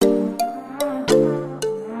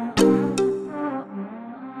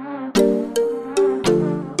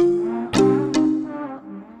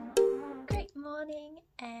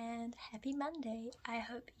Monday. I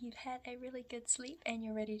hope you've had a really good sleep and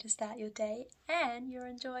you're ready to start your day and you're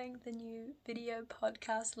enjoying the new video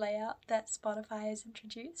podcast layout that Spotify has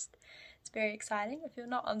introduced. It's very exciting. If you're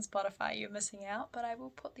not on Spotify, you're missing out, but I will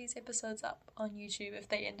put these episodes up on YouTube if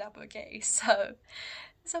they end up okay. So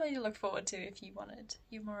something to look forward to if you wanted.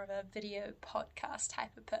 You're more of a video podcast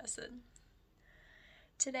type of person.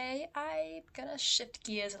 Today, I'm gonna shift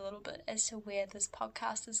gears a little bit as to where this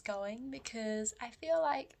podcast is going because I feel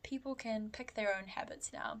like people can pick their own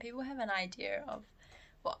habits now. People have an idea of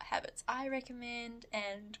what habits I recommend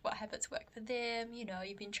and what habits work for them. You know,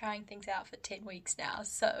 you've been trying things out for 10 weeks now,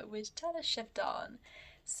 so we're trying to shift on.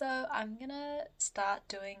 So I'm gonna start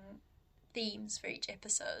doing themes for each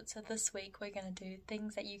episode. So this week we're going to do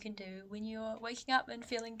things that you can do when you're waking up and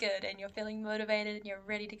feeling good and you're feeling motivated and you're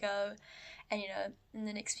ready to go. And you know, in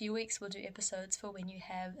the next few weeks we'll do episodes for when you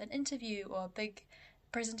have an interview or a big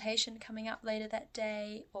presentation coming up later that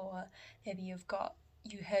day, or maybe you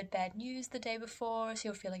heard bad news the day before, so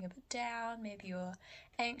you're feeling a bit down. Maybe you're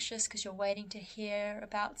anxious because you're waiting to hear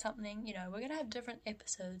about something. You know, we're going to have different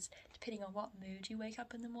episodes depending on what mood you wake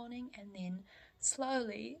up in the morning, and then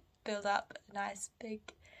slowly build up a nice big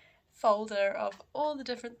folder of all the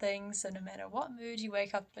different things, so no matter what mood you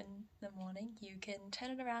wake up in the morning, you can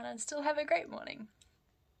turn it around and still have a great morning.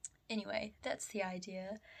 Anyway, that's the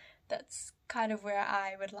idea. That's kind of where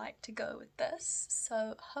I would like to go with this.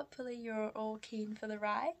 So hopefully you're all keen for the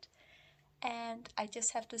ride. And I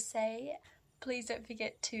just have to say, please don't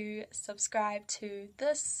forget to subscribe to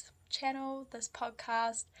this channel, this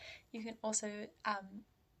podcast. You can also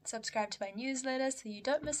subscribe to my newsletter so you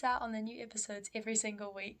don't miss out on the new episodes every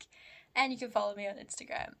single week. And you can follow me on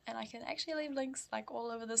Instagram, and I can actually leave links like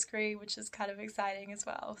all over the screen, which is kind of exciting as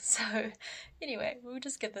well. So anyway, we'll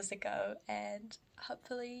just give this a go and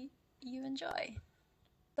hopefully you enjoy.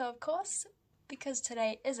 So of course, because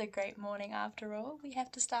today is a great morning after all, we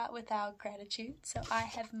have to start with our gratitude. So I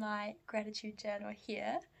have my gratitude journal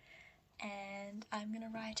here and I'm going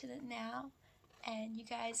to write in it now, and you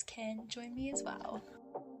guys can join me as well.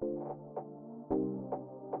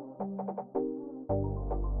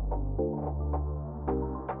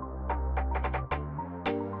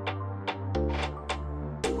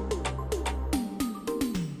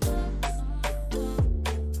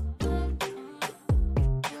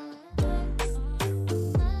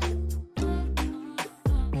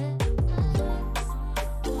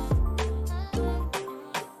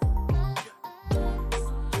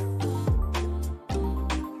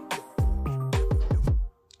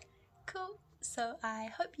 So I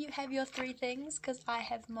hope you have your 3 things, because I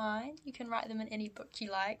have mine. You can write them in any book you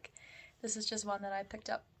like. This is just one that I picked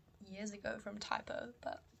up years ago from Typo,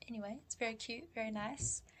 but anyway, it's very cute, very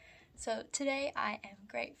nice. So today I am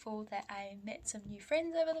grateful that I met some new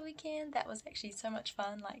friends over the weekend. That was actually so much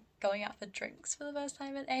fun, like going out for drinks for the first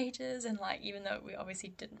time in ages, and like even though we obviously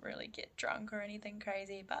didn't really get drunk or anything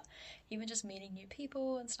crazy, but even just meeting new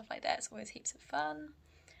people and stuff like that is always heaps of fun.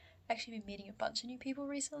 Actually been meeting a bunch of new people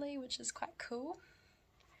recently, which is quite cool.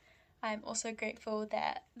 I'm also grateful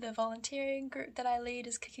that the volunteering group that I lead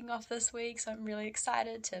is kicking off this week, so I'm really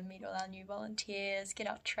excited to meet all our new volunteers, get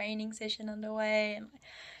our training session underway, and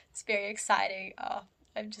it's very exciting.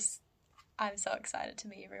 I'm so excited to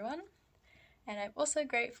meet everyone. And I'm also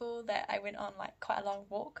grateful that I went on like quite a long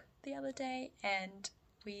walk the other day, and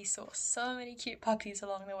we saw so many cute puppies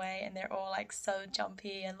along the way, and they're all like so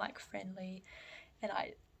jumpy and like friendly, and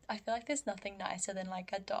I feel like there's nothing nicer than like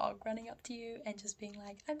a dog running up to you and just being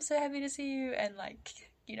like, I'm so happy to see you, and like,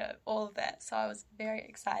 you know, all of that. So I was very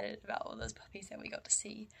excited about all those puppies that we got to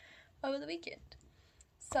see over the weekend.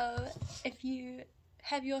 So if you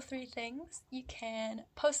have your 3 things, you can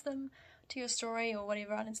post them to your story or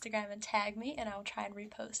whatever on Instagram and tag me, and I'll try and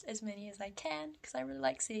repost as many as I can, because I really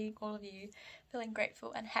like seeing all of you feeling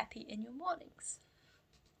grateful and happy in your mornings.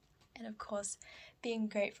 And of course, being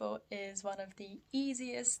grateful is one of the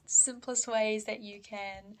easiest, simplest ways that you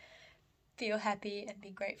can feel happy and be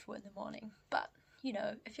grateful in the morning. But, you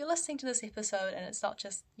know, if you're listening to this episode and it's not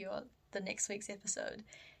just the next week's episode,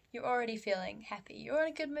 you're already feeling happy. You're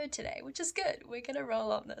in a good mood today, which is good. We're going to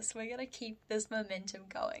roll on this. We're going to keep this momentum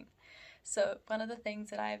going. So one of the things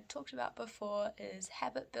that I've talked about before is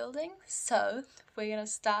habit building. So we're going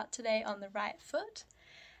to start today on the right foot,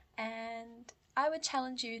 and I would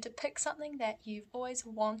challenge you to pick something that you've always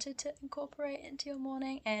wanted to incorporate into your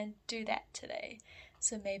morning and do that today.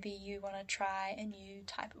 So maybe you want to try a new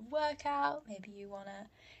type of workout. Maybe you want to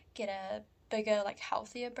get a bigger, like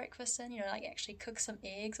healthier breakfast in, you know, like actually cook some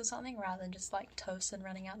eggs or something rather than just like toast and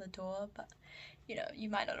running out the door. But, you know, you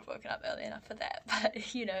might not have woken up early enough for that.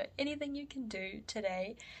 But, you know, anything you can do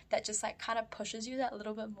today that just like kind of pushes you that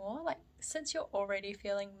little bit more. Like since you're already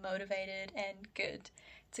feeling motivated and good,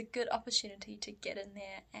 it's a good opportunity to get in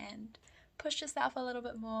there and push yourself a little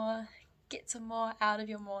bit more, get some more out of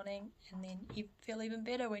your morning, and then you feel even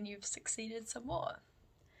better when you've succeeded some more.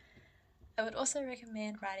 I would also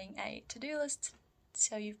recommend writing a to-do list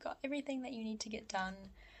so you've got everything that you need to get done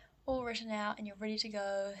all written out and you're ready to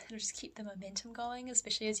go. It'll just keep the momentum going,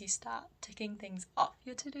 especially as you start ticking things off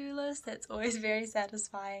your to-do list. That's always very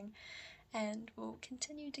satisfying and will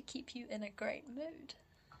continue to keep you in a great mood.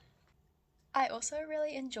 I also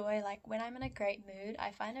really enjoy, like, when I'm in a great mood,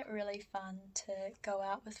 I find it really fun to go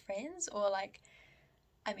out with friends, or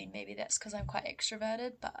maybe that's because I'm quite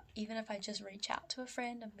extroverted, but even if I just reach out to a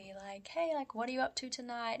friend and be like, hey, like, what are you up to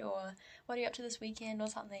tonight, or what are you up to this weekend, or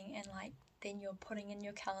something, and then you're putting in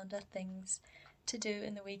your calendar things to do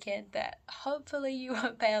in the weekend that hopefully you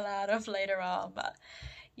won't bail out of later on, but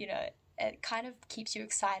it kind of keeps you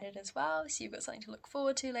excited as well, so you've got something to look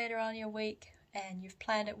forward to later on in your week, and you've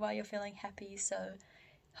planned it while you're feeling happy, so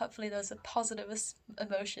hopefully those are positive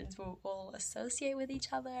emotions will all associate with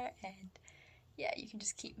each other, and yeah, you can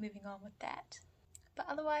just keep moving on with that. But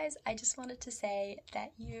otherwise, I just wanted to say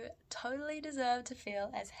that you totally deserve to feel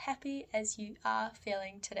as happy as you are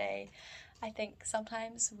feeling today. I think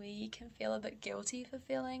sometimes we can feel a bit guilty for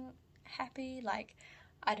feeling happy,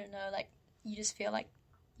 you just feel like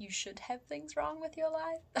you should have things wrong with your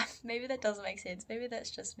life. Maybe that doesn't make sense, maybe that's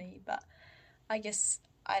just me, but I guess,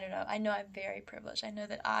 I don't know, I know I'm very privileged. I know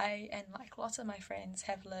that I and lots of my friends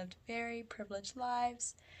have lived very privileged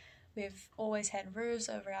lives. We've always had roofs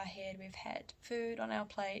over our head, we've had food on our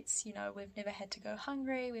plates, we've never had to go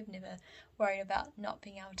hungry, we've never worried about not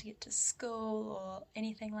being able to get to school or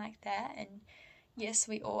anything like that. And yes,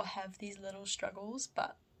 we all have these little struggles,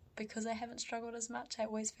 but because I haven't struggled as much, I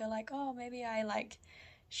always feel like, oh, maybe I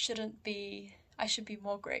should be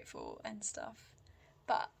more grateful and stuff.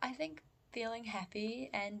 But I think feeling happy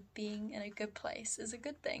and being in a good place is a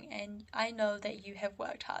good thing, and I know that you have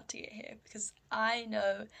worked hard to get here, because I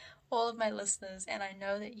know all of my listeners, and I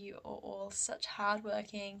know that you are all such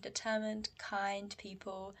hardworking, determined, kind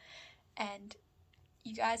people, and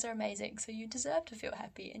you guys are amazing, so you deserve to feel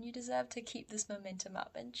happy, and you deserve to keep this momentum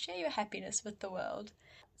up and share your happiness with the world.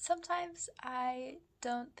 Sometimes I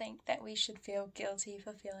don't think that we should feel guilty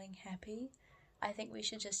for feeling happy. I think we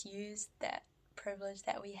should just use that privilege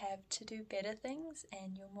that we have to do better things,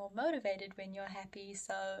 and you're more motivated when you're happy.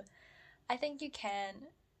 So I think you can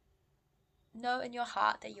know in your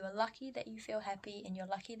heart that you are lucky that you feel happy, and you're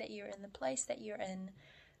lucky that you're in the place that you're in,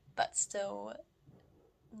 but still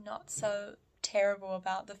not so terrible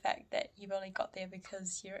about the fact that you've only got there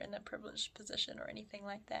because you're in a privileged position or anything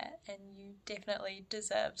like that, and you definitely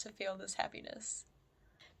deserve to feel this happiness.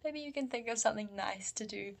 Maybe you can think of something nice to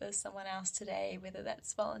do for someone else today, whether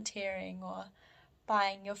that's volunteering or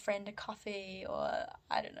buying your friend a coffee, or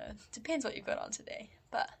I don't know, depends what you've got on today.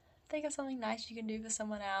 But think of something nice you can do for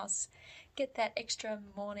someone else. Get that extra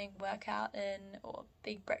morning workout in, or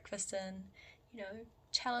big breakfast in.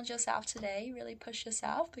 Challenge yourself today, really push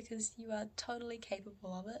yourself, because you are totally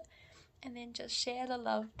capable of it. And then just share the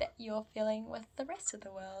love that you're feeling with the rest of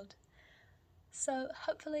the world. So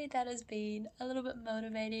hopefully that has been a little bit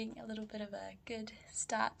motivating, a little bit of a good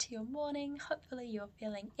start to your morning. Hopefully you're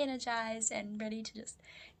feeling energized and ready to just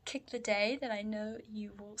kick the day that I know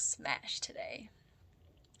you will smash today.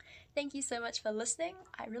 Thank you so much for listening.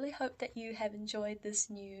 I really hope that you have enjoyed this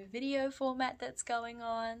new video format that's going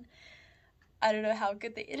on. I don't know how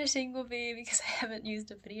good the editing will be because I haven't used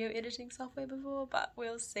a video editing software before, but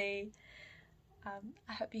we'll see.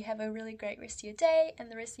 I hope you have a really great rest of your day and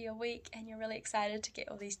the rest of your week, and you're really excited to get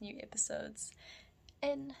all these new episodes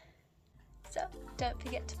in. So don't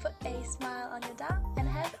forget to put a smile on your dial and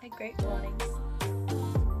have a great morning.